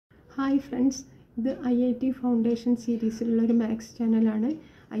Hi friends, this IIT Foundation series is Max channel.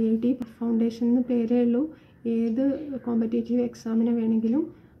 IIT Foundation is a competitive exam.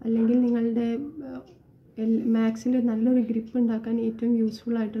 Max is a grip and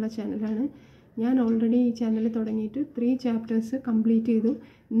useful channel. I have already channel 3 chapters completed.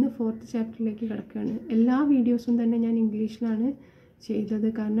 In the 4th chapter, all videos are in English.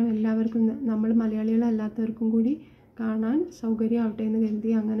 നമ്മൾ മലയാളികളല്ലാത്തവർക്കും കൂടി കാണാൻ സൗകര്യമാവട്ടെ എന്ന്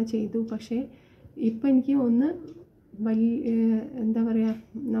കരുതി അങ്ങനെ ചെയ്തു. പക്ഷേ ഇപ്പോൾ എനിക്ക് എന്താ പറയുക,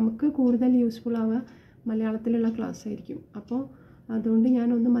 നമുക്ക് കൂടുതൽ യൂസ്ഫുൾ ആവുക മലയാളത്തിലുള്ള ക്ലാസ് ആയിരിക്കും. അപ്പോൾ അതുകൊണ്ട്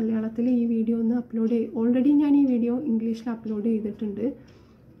ഞാനൊന്ന് മലയാളത്തിൽ ഈ വീഡിയോ ഒന്ന് അപ്ലോഡ് ഓൾറെഡി ഞാൻ ഈ വീഡിയോ ഇംഗ്ലീഷിൽ അപ്ലോഡ് ചെയ്തിട്ടുണ്ട്.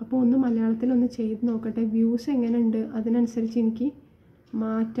 അപ്പോൾ ഒന്ന് മലയാളത്തിലൊന്ന് ചെയ്ത് നോക്കട്ടെ, വ്യൂസ് എങ്ങനെയുണ്ട് അതിനനുസരിച്ച് എനിക്ക്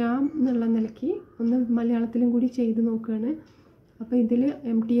മാറ്റാം എന്നുള്ള നിലയ്ക്ക് ഒന്ന് മലയാളത്തിലും കൂടി ചെയ്ത് നോക്കുകയാണ്. അപ്പോൾ ഇതിൽ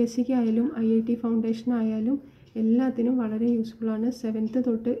MTSCക്ക് ആയാലും IIT ഫൗണ്ടേഷൻ ആയാലും എല്ലാത്തിനും വളരെ യൂസ്ഫുള്ളാണ്. 7th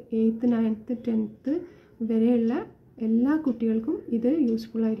തൊട്ട് 8th 9th 10th വരെയുള്ള എല്ലാ കുട്ടികൾക്കും ഇത്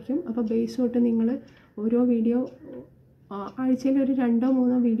യൂസ്ഫുൾ ആയിരിക്കും. അപ്പോൾ ബേസ് തൊട്ട് നിങ്ങൾ ഓരോ വീഡിയോ ആഴ്ചയിൽ ഒരു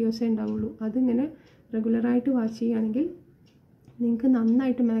 2-3 വീഡിയോസേ ഉണ്ടാവുള്ളൂ. അതിങ്ങനെ റെഗുലറായിട്ട് വാച്ച് ചെയ്യുകയാണെങ്കിൽ നിങ്ങൾക്ക്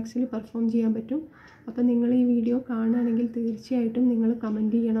നന്നായിട്ട് മാത്സിൽ പെർഫോം ചെയ്യാൻ പറ്റും. അപ്പോൾ നിങ്ങൾ ഈ വീഡിയോ കാണുകയാണെങ്കിൽ തീർച്ചയായിട്ടും നിങ്ങൾ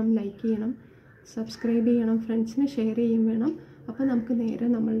കമൻറ്റ് ചെയ്യണം, ലൈക്ക് ചെയ്യണം, സബ്സ്ക്രൈബ് ചെയ്യണം, ഫ്രണ്ട്സിന് ഷെയർ ചെയ്യും വേണം. അപ്പോൾ നമുക്ക് നേരെ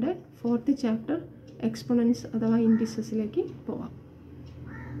നമ്മളുടെ 4th ചാപ്റ്റർ എക്സ്പോണൻസ് അഥവാ ഇൻഡിസസിലേക്ക് പോവാം.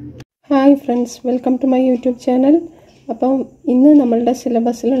 Hi friends, welcome to my YouTube channel. അപ്പം ഇന്ന് നമ്മളുടെ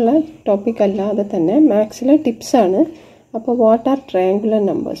സിലബസിലുള്ള ടോപ്പിക് അല്ലാതെ തന്നെ മാത്സിലെ ടിപ്സാണ്. അപ്പോൾ വാട്ട് ആർ ട്രയാങ്കുലർ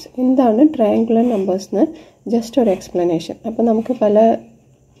നമ്പേഴ്സ്, എന്താണ് ട്രയാങ്കുലർ നമ്പേഴ്സ് എന്ന് ജസ്റ്റ് ഒരു എക്സ്പ്ലനേഷൻ. അപ്പോൾ നമുക്ക് പല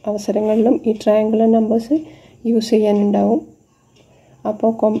അവസരങ്ങളിലും ഈ ട്രയാങ്കുലർ നമ്പേഴ്സ് യൂസ് ചെയ്യാനുണ്ടാവും.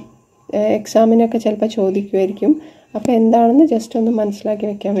 അപ്പോൾ എക്സാമിനൊക്കെ ചിലപ്പോൾ ചോദിക്കുമായിരിക്കും. അപ്പോൾ എന്താണെന്ന് ജസ്റ്റ് ഒന്ന് മനസ്സിലാക്കി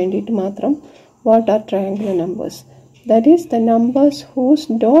വെക്കാൻ വേണ്ടിയിട്ട് മാത്രം. What are triangular numbers? That is the numbers whose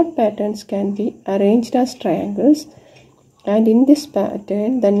dot patterns can be arranged as triangles and in this pattern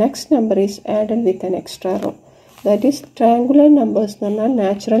the next number is added with an extra raw. That is triangular numbers എന്ന് പറഞ്ഞാൽ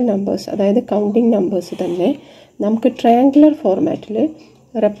natural numbers, അതായത് counting numbers തന്നെ നമുക്ക് triangular ഫോർമാറ്റിൽ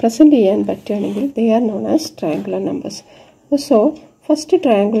represent ചെയ്യാൻ പറ്റുകയാണെങ്കിൽ they are known as triangular numbers. So first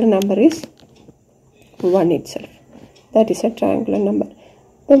triangular number is 1 itself. That is a triangular number.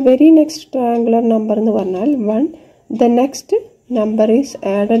 The very next triangular number എന്ന് പറഞ്ഞാൽ 1. The next number is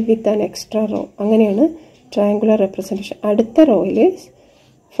added with an extra row. അങ്ങനെയാണ് triangular representation. അടുത്ത റോയിൽ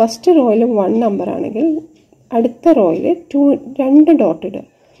first റോയിൽ 1 number ആണെങ്കിൽ അടുത്ത റോയിൽ 2 dot ഇടുക.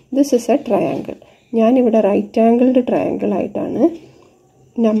 This is A triangle. ഞാനിവിടെ right angled triangle ആയിട്ടാണ്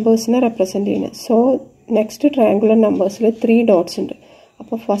നമ്പേഴ്സിനെ represent ചെയ്യുന്നത്. സോ നെക്സ്റ്റ് ട്രയാങ്കുലർ നമ്പേഴ്സിൽ 3 ഡോട്ട്സ് ഉണ്ട്.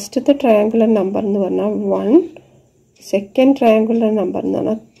 അപ്പോൾ ഫസ്റ്റത്തെ ട്രയാങ്കുലർ നമ്പർ എന്ന് പറഞ്ഞാൽ 1, സെക്കൻഡ് ട്രയാങ്കുലർ നമ്പർ എന്ന്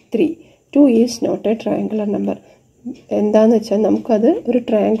പറഞ്ഞാൽ 3. 2 is not A triangular number. എന്താണെന്ന് വെച്ചാൽ നമുക്കത് ഒരു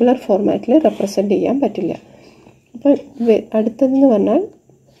ട്രയാങ്കുലർ ഫോർമാറ്റിൽ റെപ്രസെൻറ്റ് ചെയ്യാൻ പറ്റില്ല. അപ്പം അടുത്തതെന്ന് പറഞ്ഞാൽ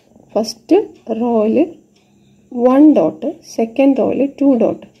first റോയിൽ 1 dot, second റോയിൽ 2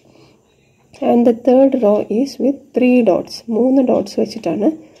 dot and the third row is with 3 dots. 3 dots വെച്ചിട്ടാണ്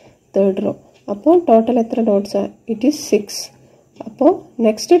തേർഡ് റോ. അപ്പോൾ ടോട്ടൽ എത്ര ഡോട്ട്സാണ്? It is 6. അപ്പോൾ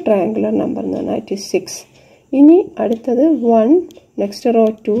നെക്സ്റ്റ് ട്രയാങ്കുലർ നമ്പർ എന്ന് പറഞ്ഞാൽ ഇറ്റ് ഈസ് 6. ഇനി അടുത്തത് 1, next raw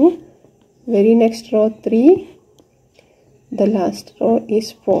 2, very next raw 3, the last raw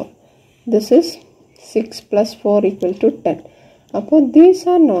is 4. This is 6 + 4 = 10. അപ്പോൾ these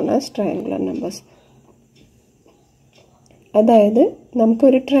are known as triangular numbers. അതായത്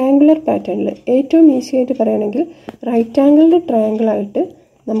നമുക്കൊരു ട്രയാങ്കുലർ പാറ്റേണിൽ ഏറ്റവും ഈസി ആയിട്ട് പറയുകയാണെങ്കിൽ റൈറ്റ് ആംഗിൾഡ് ട്രയാങ്കിളായിട്ട്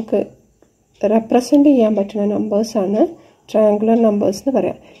നമുക്ക് റെപ്രസെൻറ്റ് ചെയ്യാൻ പറ്റുന്ന നമ്പേഴ്സാണ് ട്രയാങ്കുലർ നമ്പേഴ്സ് എന്ന്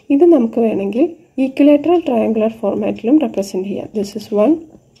പറയാം. ഇത് നമുക്ക് വേണമെങ്കിൽ ഈക്വലേറ്ററൽ ട്രയാങ്കുലർ ഫോർമാറ്റിലും റെപ്രസെൻറ്റ് ചെയ്യാം. This is 1,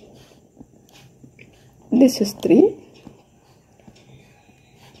 this is 3,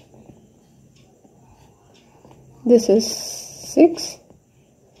 this is 6.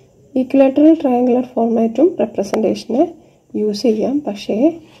 Equilateral triangular ഫോർമാറ്റും റെപ്രസെൻറ്റേഷന് use ചെയ്യാം. പക്ഷേ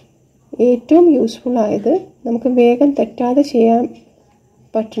ഏറ്റവും യൂസ്ഫുൾ ആയത് നമുക്ക് വേഗം തെറ്റാതെ ചെയ്യാൻ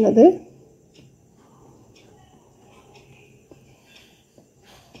പറ്റുന്നത്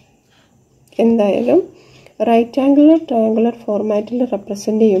എന്തായാലും റൈറ്റ് ആംഗുലർ ട്രയാങ്കുലർ ഫോർമാറ്റിൽ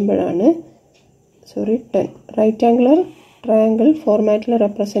റെപ്രസെൻറ്റ് ചെയ്യുമ്പോഴാണ് റൈറ്റ് ആംഗുലർ ട്രയാങ്കിൾ ഫോർമാറ്റിൽ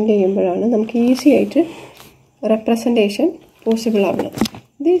റെപ്രസെൻറ്റ് ചെയ്യുമ്പോഴാണ് നമുക്ക് ഈസി ആയിട്ട് റെപ്രസെൻറ്റേഷൻ പോസിബിൾ ആവുന്നത്.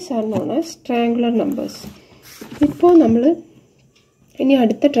 These are known as triangular numbers. ഇപ്പോൾ നമ്മൾ ഇനി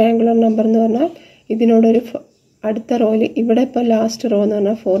അടുത്ത ട്രയാങ്കുലർ നമ്പർ എന്ന് പറഞ്ഞാൽ ഇതിനോടൊരു അടുത്ത റോയിൽ ഇവിടെ ഇപ്പോൾ ലാസ്റ്റ് റോ എന്ന്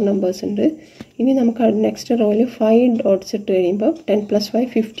പറഞ്ഞാൽ 4 നമ്പേഴ്സ് ഉണ്ട്. ഇനി നമുക്ക് നെക്സ്റ്റ് റോയിൽ 5 ഡോട്ട്സ് ഇട്ട് കഴിയുമ്പോൾ 10 + 5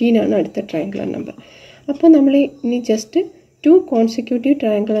 15 ആണ് അടുത്ത ട്രയാങ്കുലർ നമ്പർ. അപ്പോൾ നമ്മൾ ഇനി just 2 consecutive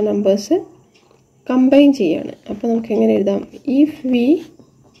triangular numbers combine ചെയ്യാണ്. അപ്പോൾ നമുക്ക് എങ്ങനെ എഴുതാം? If we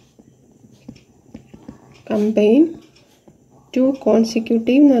combine two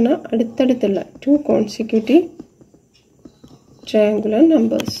consecutive എന്ന് പറഞ്ഞാൽ അടുത്തടുത്തുള്ള two consecutive triangular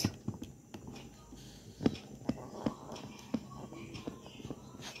numbers.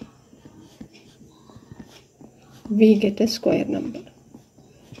 We get a square number.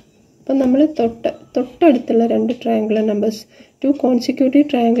 അപ്പോൾ നമ്മൾ തൊട്ടടുത്തുള്ള രണ്ട് triangular numbers, two consecutive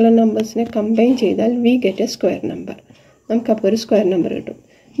triangular numbers-നെ combine ചെയ്താൽ we get a square number. നമുക്കപ്പോൾ ഒരു square number കിട്ടും.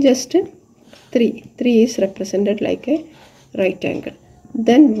 Just 3 is represented like a right angle.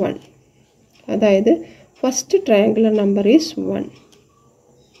 Then 1. അതായത് first triangular number is 1.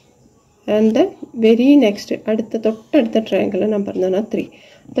 And the very next തൊട്ടടുത്ത triangular number എന്ന് പറഞ്ഞാൽ 3.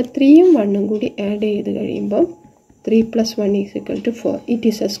 അപ്പോൾ 3യും 1ഉം കൂടി ആഡ് ചെയ്ത് കഴിയുമ്പോൾ 3 plus 1 is equal to 4. It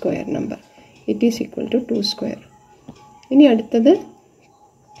is a square number. It is equal to 2 square. ഇനി അടുത്തത്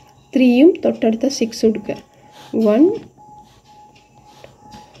 3യും തൊട്ടടുത്ത 6 എടുക്കുക. 1,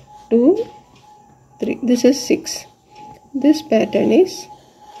 2, 3. This is 6. This pattern is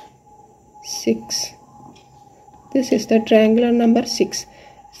 6. This is the triangular number 6.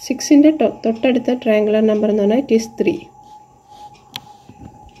 6ന്റെ തൊട്ടടുത്ത triangular number എന്ന് പറഞ്ഞാൽ it is 3.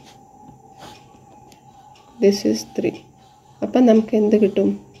 This is 3. അപ്പം നമുക്ക് എന്ത് കിട്ടും?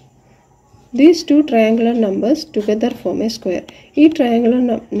 These two triangular numbers together form a square. ഈ triangular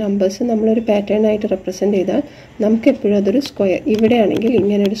numbers നമ്മളൊരു പാറ്റേൺ ആയിട്ട് റെപ്രസെൻ്റ് ചെയ്താൽ നമുക്ക് എപ്പോഴും അതൊരു സ്ക്വയർ. ഇവിടെയാണെങ്കിൽ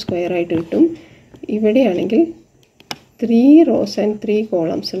ഇങ്ങനെ ഒരു സ്ക്വയർ ആയിട്ട് കിട്ടും. ഇവിടെയാണെങ്കിൽ 3 rows and 3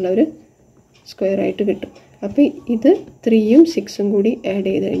 columns ഉള്ള ഒരു സ്ക്വയർ ആയിട്ട് കിട്ടും. അപ്പോൾ ഇത് 3യും 6ഉം കൂടി ആഡ്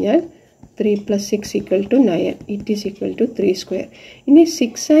ചെയ്ത് കഴിഞ്ഞാൽ 3 plus 6 equal to 9. It is equal to 3 square. ഇനി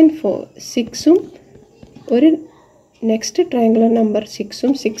 6 and 4, 6ഉം ഒരു നെക്സ്റ്റ് ട്രയാങ്കുലർ നമ്പർ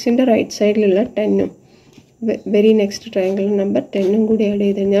 6ഉം 6ൻ്റെ റൈറ്റ് സൈഡിലുള്ള 10ഉം വെരി നെക്സ്റ്റ് ട്രയാങ്കുലർ നമ്പർ 10ഉം കൂടി ആഡ്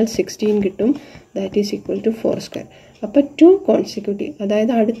ചെയ്ത് കഴിഞ്ഞാൽ 16 കിട്ടും. That is equal to 4 square. അപ്പോൾ 2 കോൺസിക്യൂട്ടീവ്,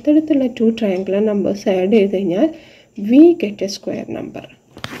 അതായത് അടുത്തടുത്തുള്ള 2 ട്രയാങ്കുലർ നമ്പേഴ്സ് ആഡ് ചെയ്ത് കഴിഞ്ഞാൽ we get A square number.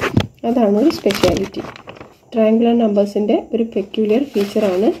 അതാണ് ഒരു സ്പെഷ്യാലിറ്റി. ട്രയാങ്കുലർ നമ്പേഴ്സിൻ്റെ ഒരു പെക്യുലിയർ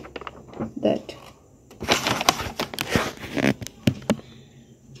ഫീച്ചറാണ് ദാറ്റ്.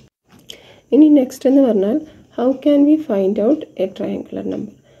 ഇനി നെക്സ്റ്റ് എന്ന് പറഞ്ഞാൽ how can we find out A triangular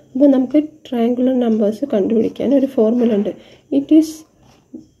number. അപ്പോൾ നമുക്ക് ട്രയാങ്കുലർ നമ്പേഴ്സ് കണ്ടുപിടിക്കാൻ ഒരു ഫോർമുല ഉണ്ട്. It is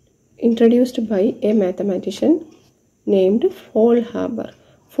introduced by A mathematician named ഫോൾഹാബർ.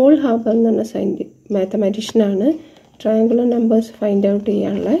 ഫോൾഹാബർ എന്ന് പറഞ്ഞ മാത്തമാറ്റീഷ്യനാണ് ട്രയാങ്കുലർ നമ്പേഴ്സ് ഫൈൻഡ് ഔട്ട്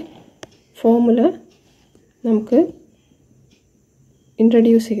ചെയ്യാനുള്ള ഫോർമുല നമുക്ക്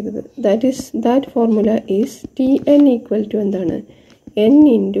ഇൻട്രൊഡ്യൂസ് ചെയ്തത്. That formula is Tn equal to എന്താണ്? n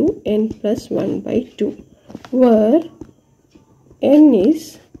into n plus 1 by 2, where n is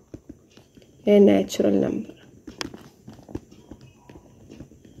a natural number.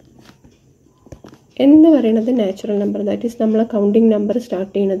 n എന്ന് പറയുന്നത് natural number, that is നമ്മളെ counting number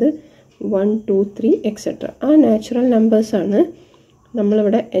start ചെയ്യുന്നത് 1, 2, 3 etcetera. ആ natural നമ്പേഴ്സാണ്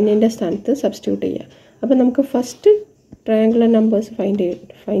നമ്മളിവിടെ എന്നിൻ്റെ സ്ഥാനത്ത് സബ്സ്റ്റിറ്റ്യൂട്ട് ചെയ്യുക. അപ്പോൾ നമുക്ക് ഫസ്റ്റ് ട്രയാങ്കുലർ നമ്പേഴ്സ്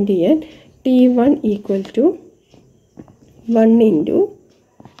ഫൈൻഡ് ചെയ്യാൻ T1 equal to 1 into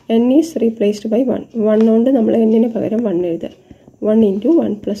n is replaced by 1. 1 കൊണ്ട് നമ്മൾ n പകരം 1 എഴുതുക. 1 into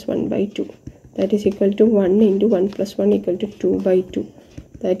 1 plus 1 by 2. That is equal to 1 into 1 plus 1 equal to 2 by 2.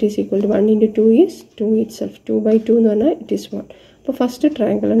 That is equal to 1 into 2 is 2 itself. 2 by 2 എന്ന് പറഞ്ഞാൽ it is 1. അപ്പോൾ first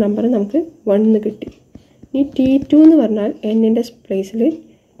triangular number നമുക്ക് 1 എന്ന് കിട്ടി. ഇനി T2 എന്ന് പറഞ്ഞാൽ n-ൻ്റെ പ്ലേസിൽ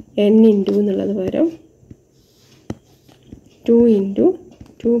n into എന്നുള്ളത് പകരം 2 into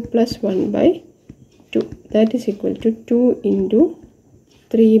 2 plus 1 by 2. That is equal to 2 into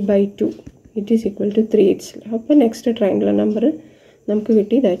 3 by 2. It is equal to 3 itself. അപ്പോൾ നെക്സ്റ്റ് ട്രയാങ്കുലർ നമ്പർ നമുക്ക്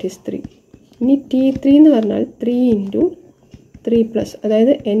കിട്ടി, ദാറ്റ് ഈസ് 3. ഇനി T3 എന്ന് പറഞ്ഞാൽ 3 into 3 പ്ലസ്,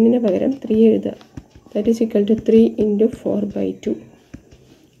 അതായത് n-ന് പകരം 3 എഴുതുക. That is equal to 3 into 4 by 2.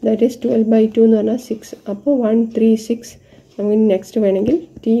 That is 12 by 2 എന്ന് പറഞ്ഞാൽ 6. അപ്പോൾ 1, 3, 6. നമുക്ക് നെക്സ്റ്റ് വേണമെങ്കിൽ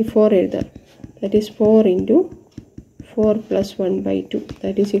T4 എഴുതാം. That is 4 into 4 plus 1 by 2.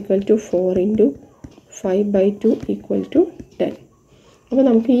 That is equal to 4 into 5 by 2 equal to 10. അപ്പോൾ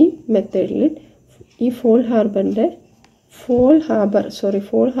നമുക്ക് ഈ മെത്തേഡിൽ ഈ ഫോൾഹാബറിൻ്റെ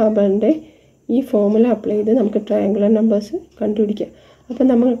ഈ ഫോർമുല അപ്ലൈ ചെയ്ത് നമുക്ക് ട്രയാങ്കുലർ നമ്പേഴ്സ് കണ്ടുപിടിക്കാം. അപ്പോൾ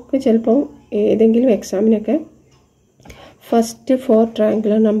നമുക്ക് ചിലപ്പോൾ ഏതെങ്കിലും എക്സാമിനൊക്കെ first 4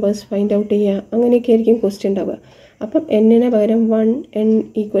 triangular numbers find out ചെയ്യുക, അങ്ങനെയൊക്കെ ആയിരിക്കും ക്വസ്റ്റ്യൻ ഉണ്ടാവുക. അപ്പം n-ന് പകരം 1, n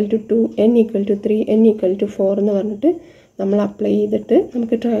equal to 2, n equal to 3, n equal to 4 എന്ന് പറഞ്ഞിട്ട് നമ്മൾ അപ്ലൈ ചെയ്തിട്ട്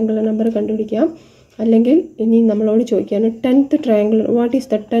നമുക്ക് ട്രയാങ്കുലർ നമ്പർ കണ്ടുപിടിക്കാം. അല്ലെങ്കിൽ ഇനി നമ്മളോട് ചോദിക്കുകയാണ് 10th triangular, what is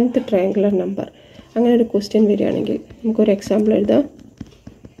the 10th triangular number, അങ്ങനെ ഒരു ക്വസ്റ്റ്യൻ വരികയാണെങ്കിൽ നമുക്കൊരു എക്സാമ്പിൾ എഴുതാം.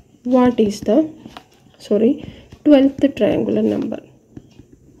 What is the 12th triangular number.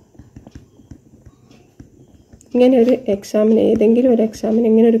 ഇങ്ങനെ ഒരു എക്സാമിന്, ഏതെങ്കിലും ഒരു എക്സാമിന്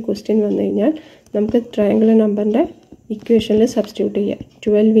ഇങ്ങനെ ഒരു ക്വസ്റ്റ്യൻ വന്നു കഴിഞ്ഞാൽ നമുക്ക് ട്രയാങ്കുലർ നമ്പറിൻ്റെ ഇക്വേഷനിൽ സബ്സ്റ്റിറ്റ്യൂട്ട് ചെയ്യാം.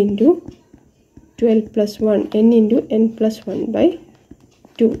 12 into 12 plus 1 n into n plus 1 by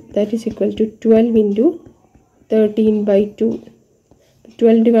 2 that is equal to 12 into 13 by 2.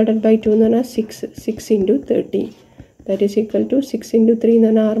 12 divided by 2 എന്ന് പറഞ്ഞാൽ 6 into 13 that is equal to 6 into 3 എന്ന്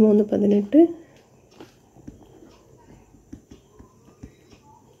പറഞ്ഞാൽ 6 3 18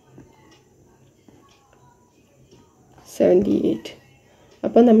 78.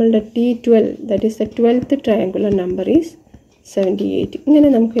 അപ്പോൾ നമ്മളുടെ T12 that is the 12th triangular number is 78. ഇങ്ങനെ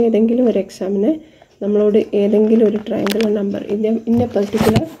നമുക്ക് ഏതെങ്കിലും ഒരു എക്സാമിന് നമ്മളോട് ഏതെങ്കിലും ഒരു ട്രയാങ്കുലർ നമ്പർ ഇന്ന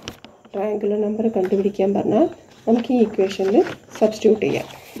പെർട്ടിക്കുലർ ട്രയാങ്കുലർ നമ്പർ കണ്ടുപിടിക്കാൻ പറഞ്ഞാൽ നമുക്ക് ഈ ഇക്വേഷനിൽ സബ്സ്റ്റിറ്റ്യൂട്ട് ചെയ്യാം.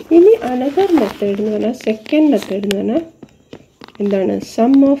 ഇനി അനദർ മെത്തേഡ് എന്ന് പറഞ്ഞാൽ സെക്കൻഡ് മെത്തേഡ് എന്ന് പറഞ്ഞാൽ എന്താണ്?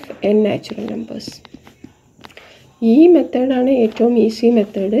 Some of n natural numbers. ഈ മെത്തേഡാണ് ഏറ്റവും ഈസി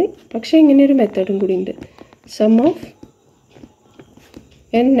മെത്തേഡ്. പക്ഷേ ഇങ്ങനെയൊരു മെത്തേഡും കൂടി ഉണ്ട്. Some of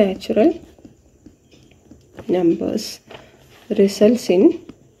n natural numbers results in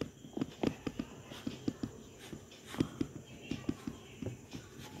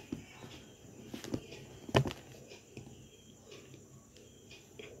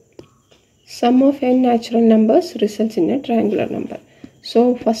sum of n natural numbers results in a triangular number. So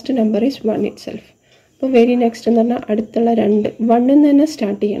first number is 1 itself. അപ്പോൾ വെരി നെക്സ്റ്റ് എന്ന് പറഞ്ഞാൽ അടുത്തുള്ള 2 1 തന്നെ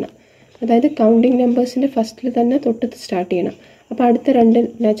സ്റ്റാർട്ട് ചെയ്യണം. അതായത് കൗണ്ടിങ് നമ്പേഴ്സിൻ്റെ ഫസ്റ്റിൽ തന്നെ തൊട്ട് സ്റ്റാർട്ട് ചെയ്യണം. അപ്പോൾ അടുത്ത 2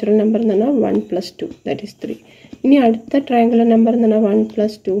 നാച്ചുറൽ നമ്പർ എന്ന് പറഞ്ഞാൽ 1 പ്ലസ് 2 ദാറ്റ് ഈസ് 3. ഇനി അടുത്ത ട്രയാങ്കുലർ നമ്പർ എന്ന് പറഞ്ഞാൽ 1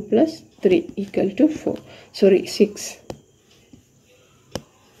 പ്ലസ് 2 പ്ലസ് 3 ഈക്വൽ ടു 6.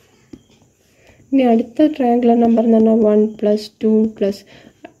 ഇനി അടുത്ത ട്രയാങ്കുലർ നമ്പർ എന്ന് പറഞ്ഞാൽ 1 പ്ലസ് 2 പ്ലസ്,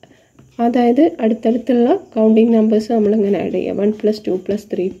 അതായത് അടുത്തടുത്തുള്ള കൗണ്ടിങ് നമ്പേഴ്സ് നമ്മളിങ്ങനെ ആഡ് ചെയ്യുക. 1 plus 2 plus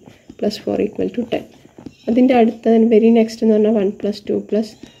 3 plus 4 equal to 10. അതിൻ്റെ അടുത്ത വെരി നെക്സ്റ്റ് എന്ന് പറഞ്ഞാൽ 1 plus 2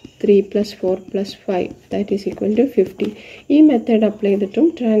 plus 3 plus 4 plus 5 that is equal to 50. ഈ മെത്തേഡ് അപ്ലൈ ചെയ്തിട്ടും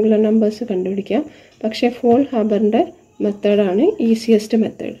ട്രയാങ്കുലർ നമ്പേഴ്സ് കണ്ടുപിടിക്കാം. പക്ഷേ ഫോൾ ഹാബറിൻ്റെ മെത്തേഡാണ് ഈസിയസ്റ്റ്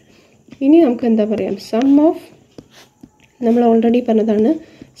മെത്തേഡ്. ഇനി നമുക്ക് എന്താ പറയാം? സം ഓഫ്, നമ്മൾ ഓൾറെഡി പറഞ്ഞതാണ്,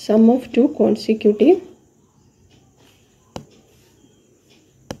 some of 2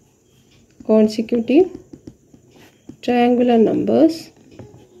 consecutive triangular numbers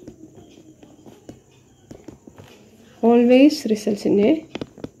always results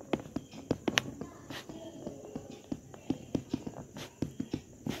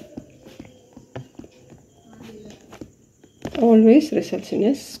in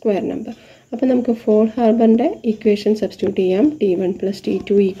a square number. അപ്പോൾ നമുക്ക് ഫോൾ ഹാർബറിൻ്റെ ഇക്വേഷൻ സബ്സ്റ്റിറ്റ്യൂട്ട് ചെയ്യാം. T1 plus T2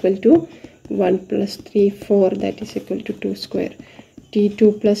 equal to 1 plus 3 4 that is equal to 2 square. T2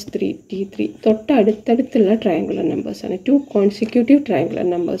 plus 3 T3 തൊട്ടടുത്തടുത്തുള്ള triangular നമ്പേഴ്സാണ്. 2 consecutive triangular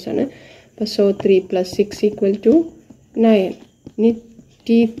നമ്പേഴ്സാണ്. അപ്പോൾ 3 plus 6 equal to 9. ഇനി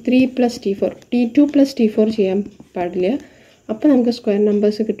T3 plus T4, T2 plus T4 ചെയ്യാൻ പാടില്ല. അപ്പോൾ നമുക്ക് square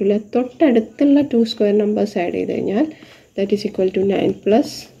numbers കിട്ടില്ല. തൊട്ടടുത്തുള്ള 2 square numbers add ചെയ്ത് കഴിഞ്ഞാൽ that is equal to 6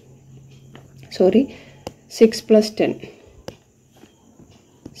 plus 10.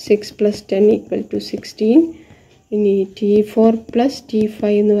 6 plus 10 equal to 16. ഇനി T4 പ്ലസ് T5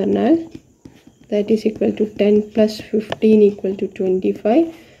 എന്ന് പറഞ്ഞാൽ that is equal to 10 plus 15 equal to 25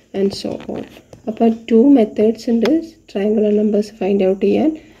 and so on. അപ്പോൾ 2 മെത്തേഡ്സ് ഉണ്ട് ട്രയാങ്കുലർ നമ്പേഴ്സ് ഫൈൻഡ് ഔട്ട് ചെയ്യാൻ.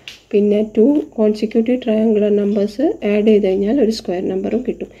 പിന്നെ 2 കോൺസിക്യൂട്ടീവ് ട്രയാങ്കുലർ നമ്പേഴ്സ് ആഡ് ചെയ്ത് കഴിഞ്ഞാൽ ഒരു സ്ക്വയർ നമ്പറും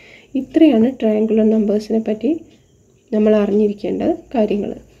കിട്ടും. ഇത്രയാണ് ട്രയാങ്കുലർ നമ്പേഴ്സിനെ പറ്റി നമ്മൾ അറിഞ്ഞിരിക്കേണ്ട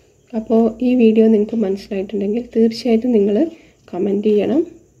കാര്യങ്ങൾ. അപ്പോൾ ഈ വീഡിയോ നിങ്ങൾക്ക് മനസ്സിലായിട്ടുണ്ടെങ്കിൽ തീർച്ചയായിട്ടും നിങ്ങൾ കമൻറ്റ് ചെയ്യണം,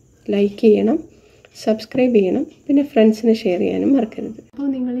 ലൈക്ക് ചെയ്യണം, സബ്സ്ക്രൈബ് ചെയ്യണം, പിന്നെ ഫ്രണ്ട്സിന് ഷെയർ ചെയ്യാനും മറക്കരുത്. അപ്പോൾ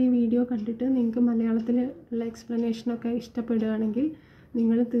നിങ്ങൾ ഈ വീഡിയോ കണ്ടിട്ട് നിങ്ങൾക്ക് മലയാളത്തിൽ ഉള്ള എക്സ്പ്ലനേഷനൊക്കെ ഇഷ്ടപ്പെടുകയാണെങ്കിൽ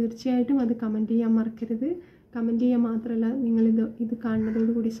നിങ്ങൾ തീർച്ചയായിട്ടും അത് കമൻറ്റ് ചെയ്യാൻ മറക്കരുത്. കമൻറ്റ് ചെയ്യാൻ മാത്രമല്ല, ഇത്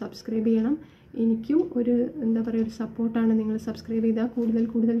കാണുന്നതോടുകൂടി സബ്സ്ക്രൈബ് ചെയ്യണം. എനിക്കും ഒരു ഒരു സപ്പോർട്ടാണ്. നിങ്ങൾ സബ്സ്ക്രൈബ് ചെയ്താൽ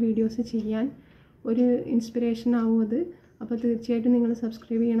കൂടുതൽ വീഡിയോസ് ചെയ്യാൻ ഒരു ഇൻസ്പിറേഷൻ ആവും അത്. അപ്പോൾ തീർച്ചയായിട്ടും നിങ്ങൾ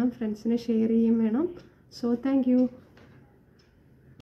സബ്സ്ക്രൈബ് ചെയ്യണം, ഫ്രണ്ട്സിനെ ഷെയർ ചെയ്യുകയും വേണം. So thank you.